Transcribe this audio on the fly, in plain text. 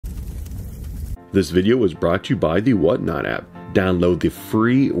This video was brought to you by the Whatnot app. Download the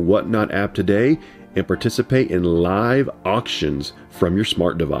free Whatnot app today and participate in live auctions from your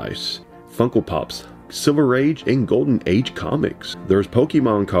smart device. Funko Pops, Silver Age, and Golden Age comics. There's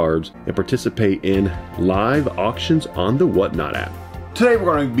Pokemon cards, and participate in live auctions on the Whatnot app. Today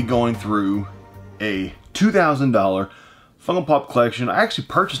we're going to be going through a $2,000 Funko Pop collection I actually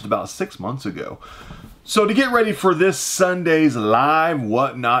purchased about 6 months ago. So to get ready for this Sunday's live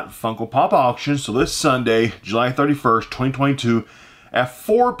Whatnot Funko Pop auction, so this Sunday, July 31st, 2022, at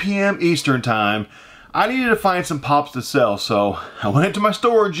 4 p.m. Eastern Time, I needed to find some Pops to sell. So I went into my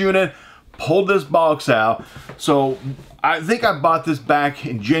storage unit, pulled this box out. So I think I bought this back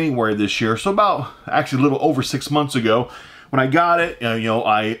in January this year, so about actually a little over 6 months ago. When I got it,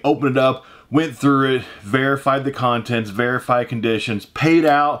 I opened it up, went through it, verified the contents, verified conditions, paid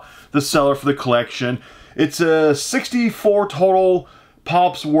out the seller for the collection. It's a 64 total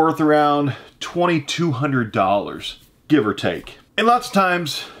Pops worth around $2,200, give or take. And lots of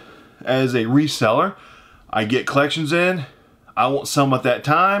times, as a reseller, I get collections in, I won't sell them at that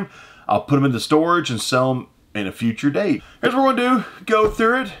time, I'll put them into storage and sell them in a future date. Here's what we're gonna do, go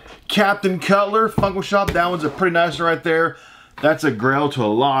through it. Captain Cutler, Funko Shop, that one's a pretty nice one right there. That's a grail to a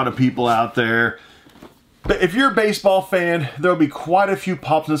lot of people out there. But if you're a baseball fan, there'll be quite a few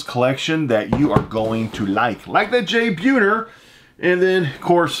Pops in this collection that you are going to like. Like that Jay Buhner. And then, of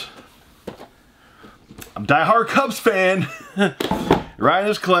course, I'm a diehard Cubs fan. Right in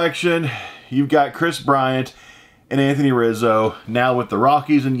this collection, you've got Chris Bryant and Anthony Rizzo, now with the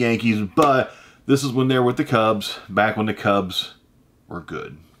Rockies and Yankees, but this is when they're with the Cubs, back when the Cubs were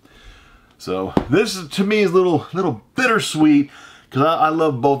good. So this is, to me, is a little bittersweet, because I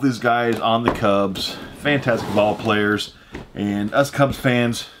love both these guys on the Cubs. Fantastic ball players. And us Cubs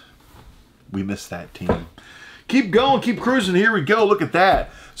fans, we miss that team. Keep going, keep cruising. Here we go. Look at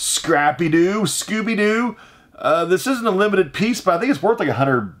that. Scrappy-Doo, Scooby-Doo. This isn't a limited piece, but I think it's worth like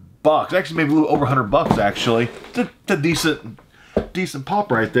 $100. Actually, maybe a little over $100, actually. It's a decent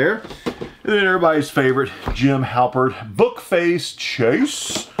Pop right there. And then everybody's favorite, Jim Halpert, Bookface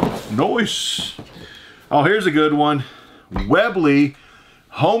Chase. Nice. Oh, here's a good one. Webley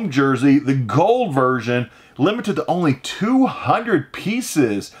home jersey, the gold version, limited to only 200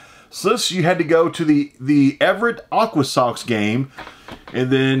 pieces. So this, you had to go to the Everett Aqua Sox game, and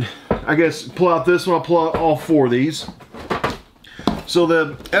then I guess pull out this one. I'll pull out all four of these. So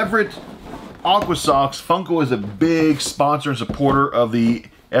the Everett Aqua Sox, Funko is a big sponsor and supporter of the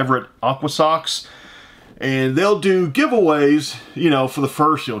Everett Aqua Sox. And they'll do giveaways, for the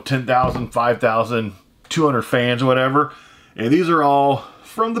first, 10,000, 5,000, 200 fans or whatever. And these are all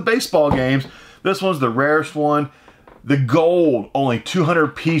from the baseball games. This one's the rarest one. The gold, only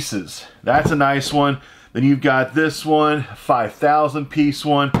 200 pieces. That's a nice one. Then you've got this one, 5,000 piece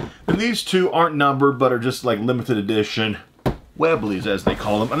one. And these two aren't numbered, but are just like limited edition Webleys, as they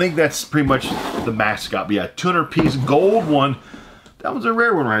call them. I think that's pretty much the mascot. But yeah, 200 piece gold one. That was a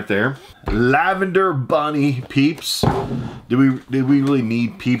rare one right there. Lavender Bunny Peeps. Did we really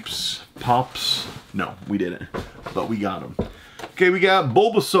need Peeps Pops? No, we didn't, but we got them. Okay, we got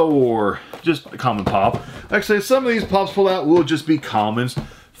Bulbasaur, just a common Pop. Actually, some of these Pops pulled out will just be commons.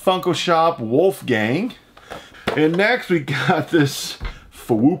 Funko Shop Wolfgang. And next we got this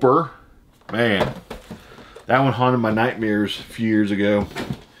Fwooper. Man, that one haunted my nightmares a few years ago.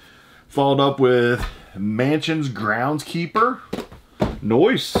 Followed up with Mansion's Groundskeeper.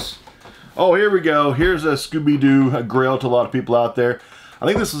 Nice. Oh, here we go. Here's a Scooby-Doo, a grail to a lot of people out there. I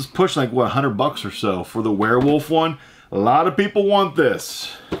think this is pushing like, what, $100 or so for the werewolf one. A lot of people want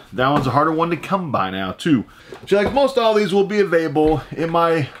this. That one's a harder one to come by now, too. So like most all these will be available in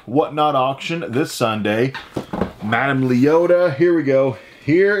my Whatnot auction this Sunday. Madame Leota, here we go.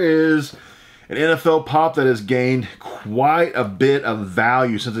 Here is an NFL Pop that has gained quite a bit of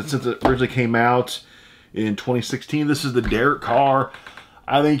value since it originally came out in 2016. This is the Derek Carr.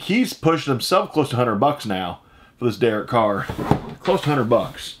 I think he's pushing himself close to $100 now for this Derek Carr. Close to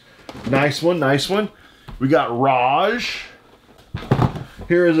 $100. Nice one, nice one. We got Raj.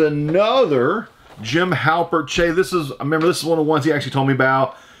 Here is another Jim Halpert Che. This is, I remember this is one of the ones he actually told me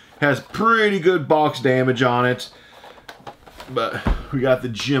about. Has pretty good box damage on it. But we got the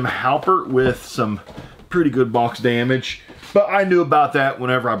Jim Halpert with some pretty good box damage. But I knew about that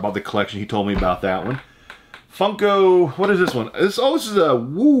whenever I bought the collection. He told me about that one. Funko, what is this one? This is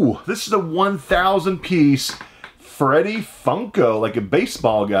a 1,000 piece Freddy Funko, like a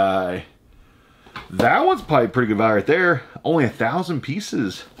baseball guy. That one's probably pretty good value right there. Only 1,000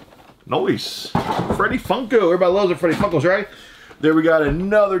 pieces. Nice. Freddy Funko. Everybody loves the Freddy Funkos, right? There we got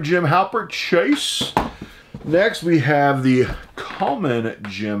another Jim Halpert Chase. Next, we have the common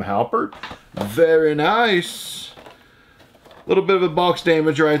Jim Halpert. Very nice. A little bit of a box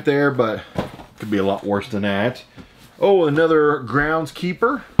damage right there, but could be a lot worse than that. Oh, another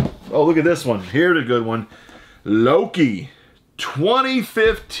groundskeeper. Oh, look at this one. Here's a good one. Loki.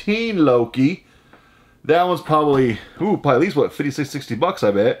 2015 Loki. That one's probably at least, what, 56, 60 bucks, I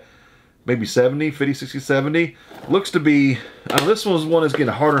bet. Maybe 70, 50, 60, 70. Looks to be, this one's one that's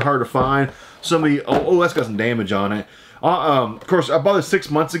getting harder and harder to find. Somebody, that's got some damage on it. Of course, I bought it 6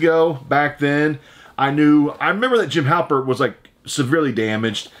 months ago. Back then, I remember that Jim Halpert was like severely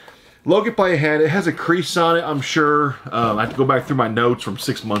damaged. Logan probably had it. It has a crease on it, I'm sure. I have to go back through my notes from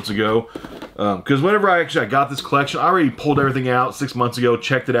 6 months ago. Because whenever I got this collection, I already pulled everything out 6 months ago,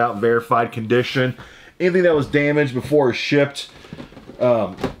 checked it out, verified condition. Anything that was damaged before it shipped,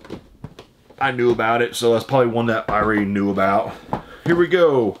 I knew about it. So that's probably one that I already knew about. Here we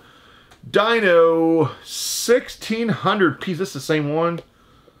go. Dino 1600 piece. This is the same one?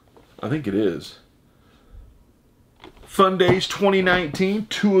 I think it is. Fun Days 2019.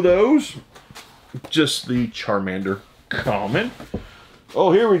 2 of those. Just the Charmander common.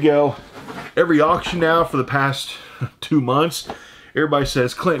 Oh, here we go. Every auction now for the past 2 months, everybody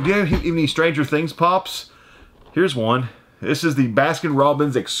says, Clint, do you have any Stranger Things pops? Here's one. This is the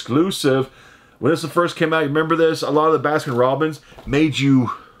Baskin-Robbins exclusive. When this first came out, you remember this? A lot of the Baskin-Robbins made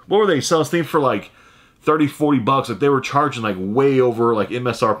you, what were they selling this thing for, like 30, 40 bucks? Like they were charging like way over like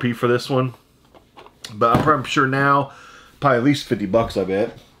MSRP for this one. But I'm pretty sure now, probably at least 50 bucks, I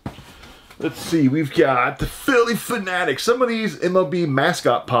bet. Let's see, we've got the Philly Fanatic. Some of these MLB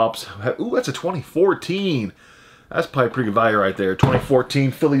mascot pops. Ooh, that's a 2014. That's probably pretty good value right there.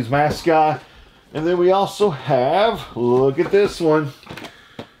 2014 Phillies mascot. And then we also have, look at this one.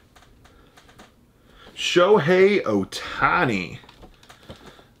 Shohei Ohtani.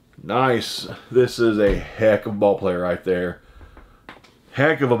 Nice. This is a heck of a ball player right there.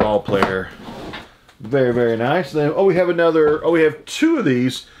 Heck of a ball player. Very, very nice. Then, we have another, we have 2 of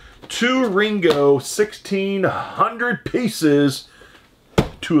these. 2 Ringo 1600 pieces.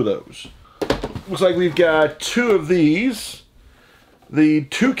 2 of those. Looks like we've got 2 of these. The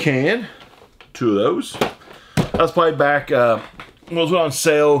Toucan. 2 of those. That's probably back, was on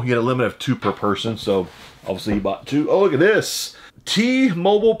sale. You get a limit of 2 per person. So obviously you bought 2. Oh, look at this.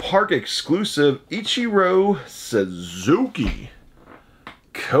 T-Mobile Park exclusive Ichiro Suzuki.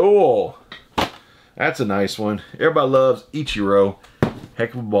 Cool. That's a nice one. Everybody loves Ichiro.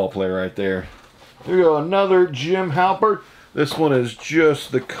 Heck of a ball player right there. Here we go, another Jim Halpert. This one is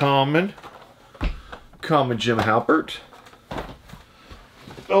just the common Jim Halpert.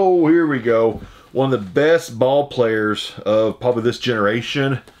 Oh, here we go. One of the best ball players of probably this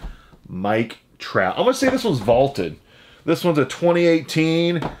generation, Mike Trout. I'm going to say this one's vaulted. This one's a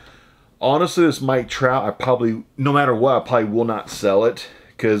 2018. Honestly, this Mike Trout, I probably, no matter what, I probably will not sell it.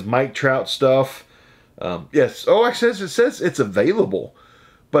 Because Mike Trout stuff, yes. Oh, actually, it says it's available.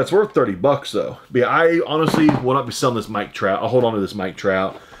 But it's worth 30 bucks though. But yeah, I honestly will not be selling this Mike Trout. I'll hold on to this Mike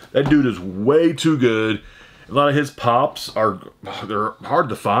Trout. That dude is way too good. A lot of his pops they're hard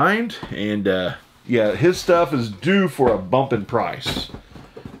to find. And yeah, his stuff is due for a bump in price.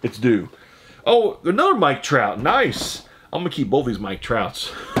 It's due. Oh, another Mike Trout. Nice. I'm going to keep both these Mike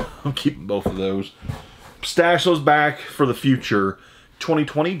Trouts. I'm keeping both of those. Stash those back for the future.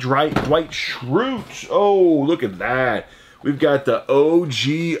 2020 Dwight Schrute. Oh, look at that. We've got the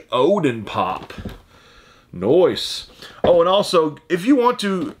OG Odin pop. Nice. Oh, and also, if you want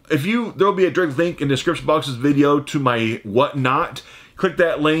to, there'll be a direct link in the description box of this video to my whatnot. Click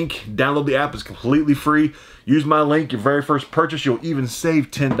that link, download the app, it's completely free. Use my link, your very first purchase, you'll even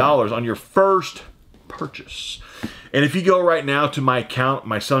save $10 on your first purchase. And if you go right now to my account,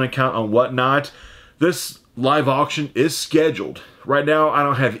 my son account on whatnot, this live auction is scheduled. Right now, I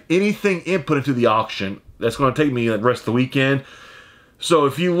don't have anything input into the auction. That's going to take me the rest of the weekend. So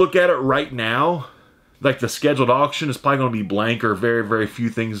if you look at it right now, like the scheduled auction is probably going to be blank or very, very few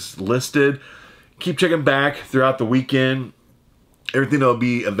things listed. Keep checking back throughout the weekend. Everything that will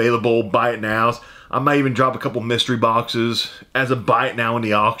be available, buy it now. I might even drop a couple mystery boxes as a buy it now in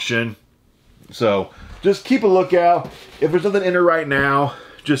the auction. So just keep a lookout. If there's nothing in it right now,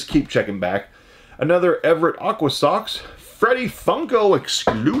 just keep checking back. Another Everett Aqua Socks. Freddy Funko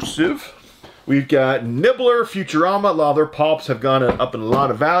exclusive. We've got Nibbler, Futurama. A lot of their pops have gone up in a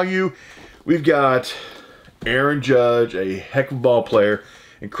lot of value. We've got Aaron Judge, a heck of a ball player.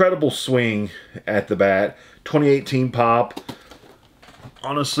 Incredible swing at the bat. 2018 pop.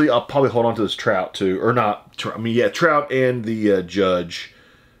 Honestly, I'll probably hold on to this Trout too. Or not, I mean, yeah, Trout and the Judge.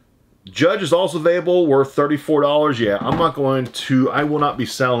 Judge is also available, worth $34. Yeah, I'm not going to, I will not be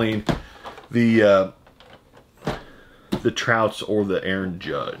selling the the Trouts or the Aaron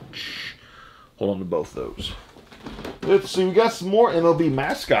Judge. Hold on to both those. Let's see, we got some more MLB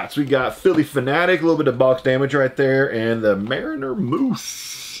mascots. We got Philly Fanatic, a little bit of box damage right there, and the Mariner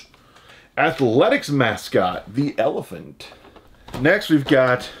Moose. Athletics mascot, the Elephant. Next, we've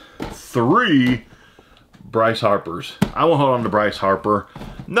got 3 Bryce Harpers. I won't hold on to Bryce Harper.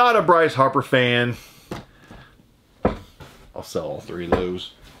 Not a Bryce Harper fan. I'll sell all 3 of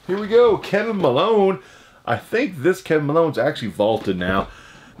those. Here we go, Kevin Malone. I think this Kevin Malone's actually vaulted now.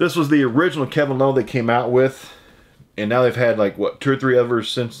 This was the original Kevin Malone they came out with. And now they've had like, what, 2 or 3 others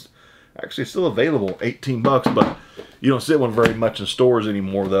since. Actually, it's still available, 18 bucks, but you don't see one very much in stores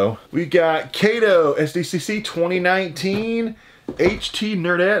anymore, though. We got Kato SDCC 2019 HT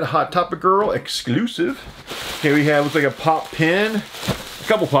Nerdette Hot Topic Girl exclusive. Okay, we have, looks like a pop pin, a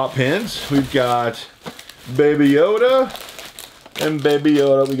couple pop pins. We've got Baby Yoda and Baby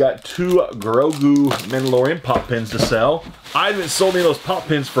Yoda. We got 2 Grogu Mandalorian pop pins to sell. I haven't sold any of those pop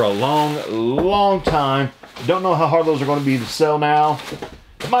pins for a long time. Don't know how hard those are going to be to sell now.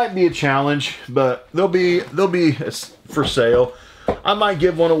 It might be a challenge, but they'll be for sale. I might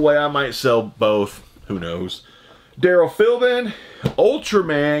give one away. I might sell both. Who knows? Daryl Philbin,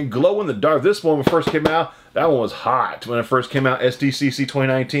 Ultraman, Glow in the Dark. This one when it first came out, that one was hot when it first came out. SDCC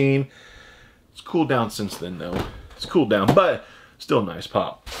 2019. It's cooled down since then, though. It's cooled down, but still a nice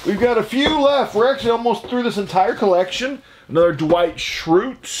pop. We've got a few left. We're actually almost through this entire collection. Another Dwight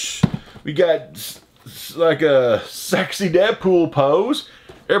Schrute. We got like a sexy Deadpool pose.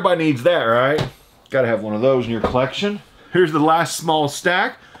 Everybody needs that, right? Gotta have one of those in your collection. Here's the last small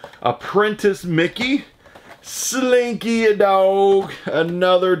stack. Apprentice Mickey. Slinky a dog.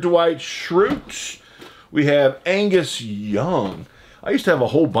 Another Dwight Schrute. We have Angus Young. I used to have a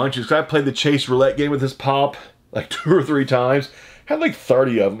whole bunch because I played the Chase Roulette game with this pop like 2 or 3 times. Had like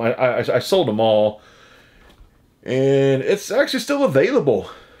 30 of them. I sold them all. And it's actually still available.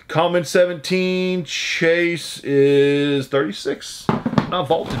 Common 17, Chase is 36. Not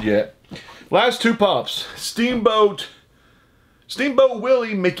vaulted yet. Last 2 pops. Steamboat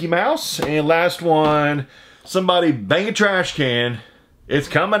Willie Mickey Mouse. And last one, somebody bang a trash can. It's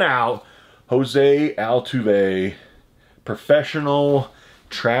coming out. Jose Altuve. Professional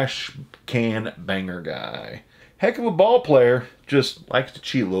trash can banger guy. Heck of a ball player. Just likes to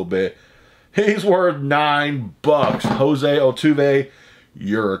cheat a little bit. He's worth $9. Jose Altuve,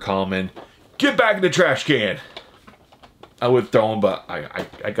 you're a common. Get back in the trash can. I would throw him, but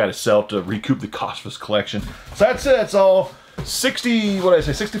I got to sell to recoup the cost of this collection. So that's it. That's all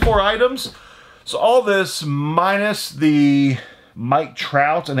 64 items. So all this minus the Mike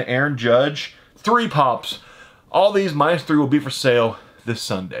Trout and the Aaron Judge. 3 pops. All these minus 3 will be for sale this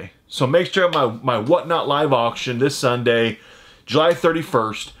Sunday. So make sure my Whatnot live auction this Sunday, July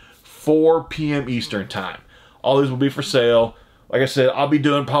 31st, 4 p.m. Eastern time. All these will be for sale. Like I said, I'll be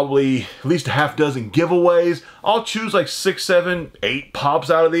doing probably at least a half dozen giveaways. I'll choose like 6, 7, 8 pops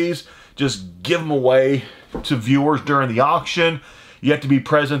out of these. Just give them away to viewers during the auction. You have to be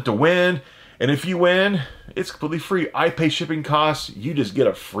present to win. And if you win, it's completely free. I pay shipping costs. You just get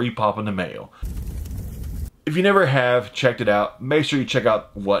a free pop in the mail. If you never have checked it out, make sure you check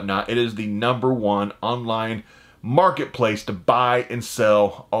out Whatnot. It is the #1 online marketplace to buy and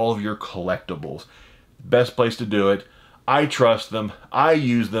sell all of your collectibles. Best place to do it. I trust them. I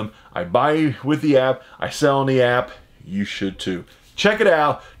use them. I buy with the app. I sell on the app. You should too. Check it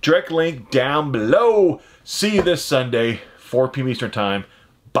out. Direct link down below. See you this Sunday, 4 p.m. Eastern time.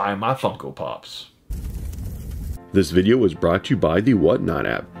 Buy my Funko Pops. This video was brought to you by the Whatnot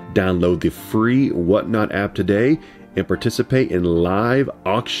app. Download the free Whatnot app today and participate in live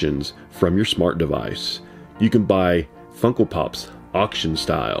auctions from your smart device. You can buy Funko Pops auction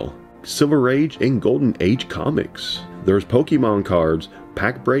style, Silver Age and Golden Age comics. There's Pokemon cards,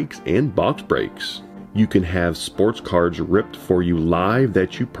 pack breaks, and box breaks. You can have sports cards ripped for you live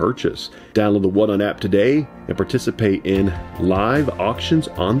that you purchase. Download the Whatnot app today and participate in live auctions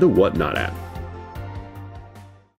on the Whatnot app.